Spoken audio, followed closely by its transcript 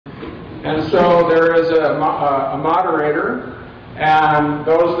And so there is a moderator, and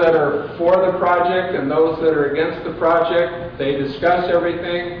those that are for the project and those that are against the project, they discuss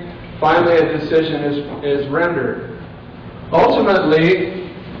everything. Finally, a decision is rendered.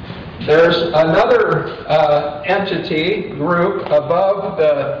 Ultimately, there's another entity, group, above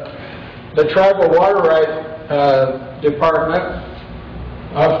the Tribal Water Rights Department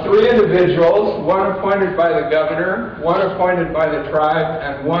of 3 individuals, one appointed by the governor, one appointed by the tribe,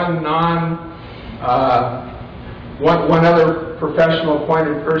 and one other professional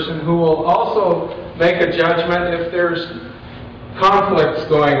appointed person who will also make a judgment if there's conflicts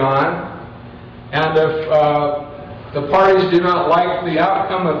going on, and if the parties do not like the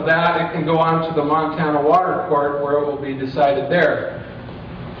outcome of that, it can go on to the Montana Water Court where it will be decided there.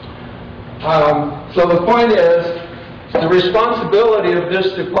 So the point is, the responsibility of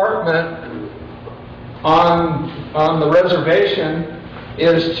this department on the reservation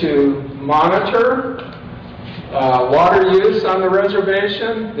is to monitor water use on the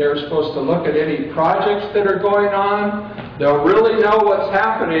reservation. They're supposed to look at any projects that are going on. They'll really know what's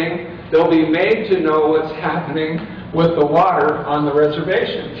happening. They'll be made to know what's happening with the water on the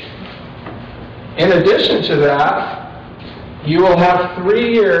reservation. In addition to that, you will have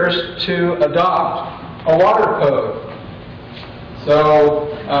 3 years to adopt a water code.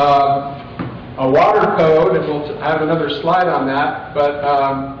 So a water code, and we'll have another slide on that, but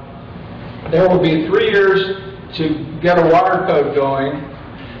there will be 3 years to get a water code going.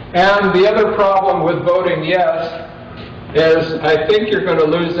 And the other problem with voting yes is I think you're going to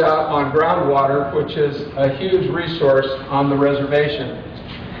lose out on groundwater, which is a huge resource on the reservation.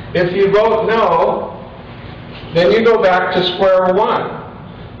 If you vote no, then you go back to square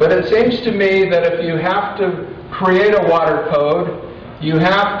one. But it seems to me that if you have to create a water code, you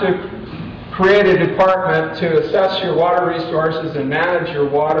have to create a department to assess your water resources and manage your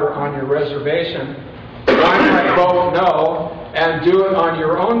water on your reservation. Why not vote no and do it on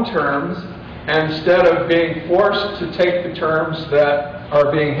your own terms instead of being forced to take the terms that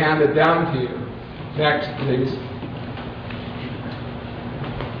are being handed down to you? Next, please.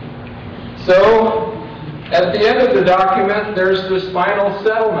 So, at the end of the document, there's this final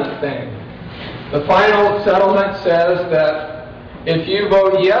settlement thing. The final settlement says that if you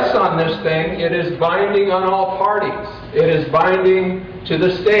vote yes on this thing, it is binding on all parties. It is binding to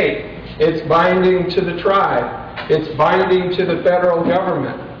the state. It's binding to the tribe. It's binding to the federal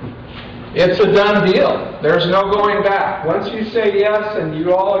government. It's a done deal. There's no going back. Once you say yes and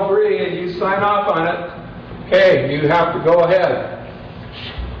you all agree and you sign off on it, okay, you have to go ahead.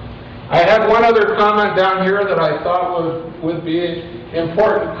 I had one other comment down here that I thought would be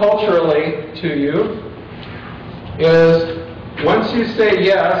important culturally to you, is once you say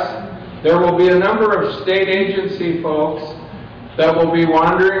yes, there will be a number of state agency folks that will be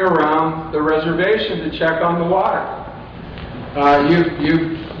wandering around the reservation to check on the water.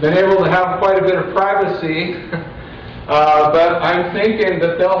 You've been able to have quite a bit of privacy, but I'm thinking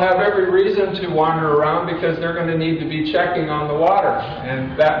that they'll have every reason to wander around because they're going to need to be checking on the water.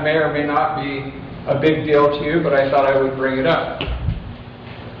 And that may or may not be a big deal to you, but I thought I would bring it up.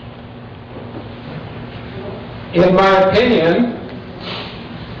 In my opinion,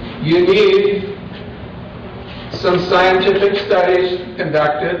 you need some scientific studies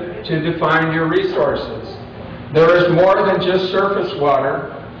conducted to define your resources. There is more than just surface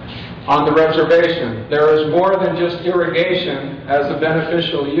water on the reservation. There is more than just irrigation as a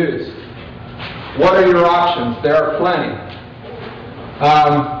beneficial use. What are your options? There are plenty.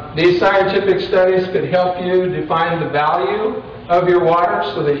 These scientific studies could help you define the value of your water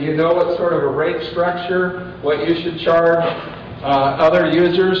so that you know what sort of a rate structure, what you should charge other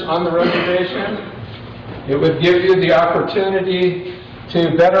users on the reservation. It would give you the opportunity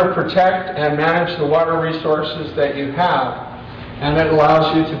to better protect and manage the water resources that you have, and it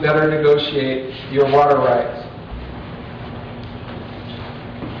allows you to better negotiate your water rights.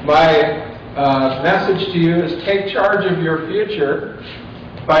 My message to you is take charge of your future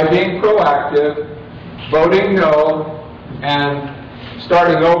by being proactive, voting no, and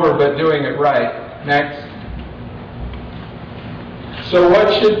starting over but doing it right. Next. So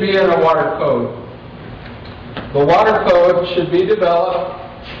what should be in a water code? The water code should be developed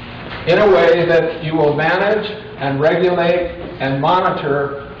in a way that you will manage and regulate and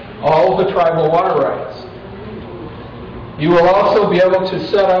monitor all the tribal water rights. You will also be able to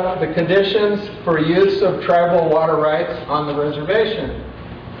set up the conditions for use of tribal water rights on the reservation.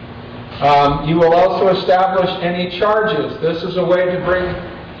 You will also establish any charges. This is a way to bring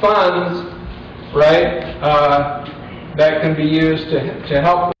funds, right, that can be used to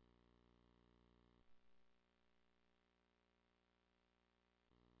help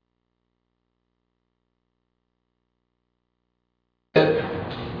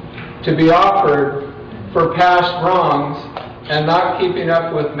to be offered for past wrongs and not keeping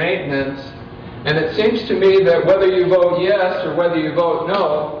up with maintenance. And it seems to me that whether you vote yes or whether you vote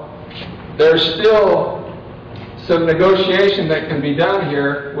no, there's still some negotiation that can be done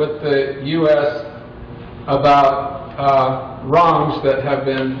here with the U.S. about wrongs that have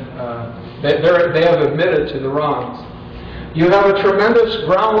been, they have admitted to the wrongs. You have a tremendous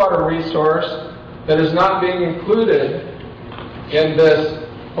groundwater resource that is not being included in this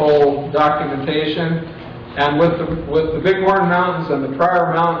whole documentation. And with the Bighorn Mountains and the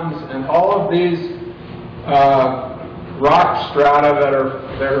Pryor Mountains and all of these rock strata that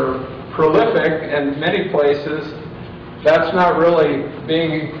are prolific in many places, that's not really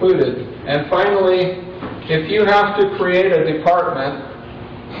being included. And finally, if you have to create a department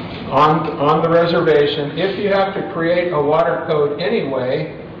on the reservation, if you have to create a water code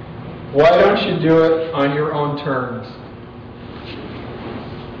anyway, why don't you do it on your own terms?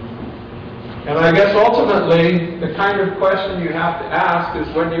 And I guess ultimately, the kind of question you have to ask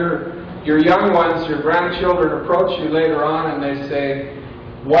is when your young ones, your grandchildren approach you later on and they say,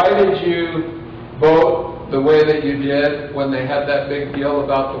 why did you vote the way that you did when they had that big deal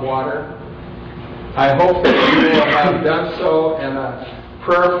about the water? I hope that you will have done so in a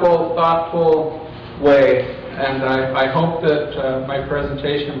prayerful, thoughtful way. And I hope that my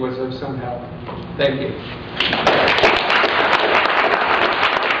presentation was of some help. Thank you.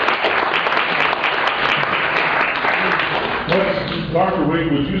 Dr.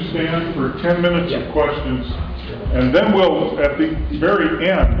 Wade, would you stand for 10 minutes of questions? And then we'll, at the very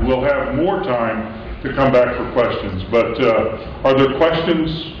end, we'll have more time to come back for questions. But are there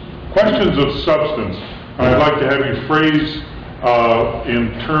questions of substance? I'd like to have you phrase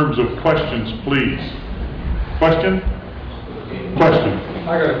in terms of questions, please. Question? Question.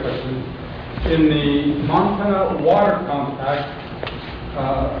 I got a question. In the Montana Water Compact,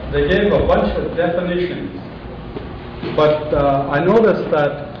 they gave a bunch of definitions. But I noticed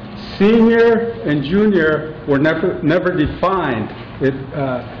that senior and junior were never defined.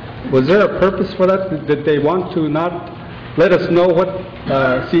 Was there a purpose for that? Did they want to not let us know what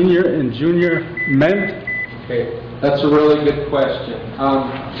senior and junior meant? Okay, that's a really good question.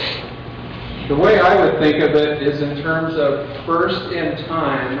 The way I would think of it is in terms of first in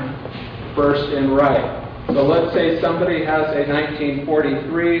time, first in right. So let's say somebody has a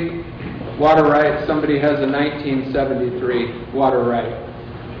 1943 water right, somebody has a 1973 water right.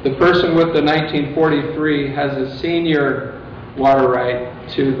 The person with the 1943 has a senior water right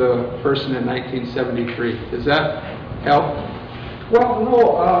to the person in 1973. Does that help? Well,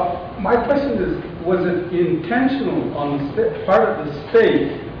 no. My question is, was it intentional on the part of the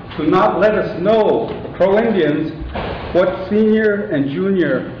state to not let us know, Crow Indians, what senior and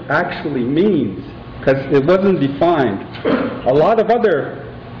junior actually means? Because it wasn't defined. A lot of other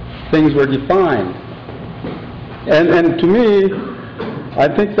things were defined. And to me, I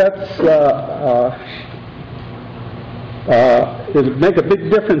think that's, it would make a big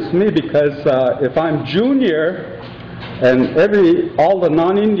difference to me, because if I'm junior and all the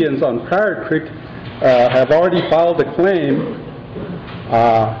non-Indians on Pryor Creek have already filed a claim,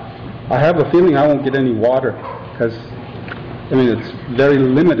 I have a feeling I won't get any water, because I mean, it's very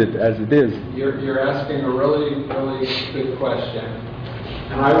limited as it is. You're asking a really, really good question.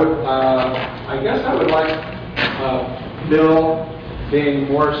 And I guess I would like Bill, being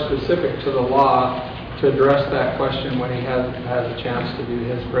more specific to the law, to address that question when he has a chance to do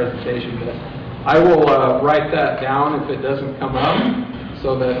his presentation. But I will write that down if it doesn't come up,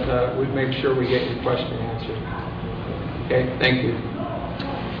 so that we make sure we get your question answered. Okay, thank you.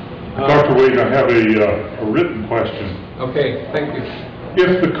 Dr. Wade, I have a written question. Okay, thank you.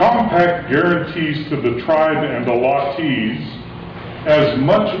 If the compact guarantees to the tribe and allottees as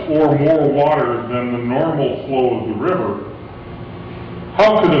much or more water than the normal flow of the river,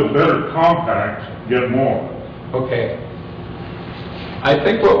 how could a better compact get more? Okay. I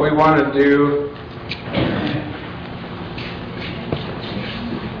think what we want to do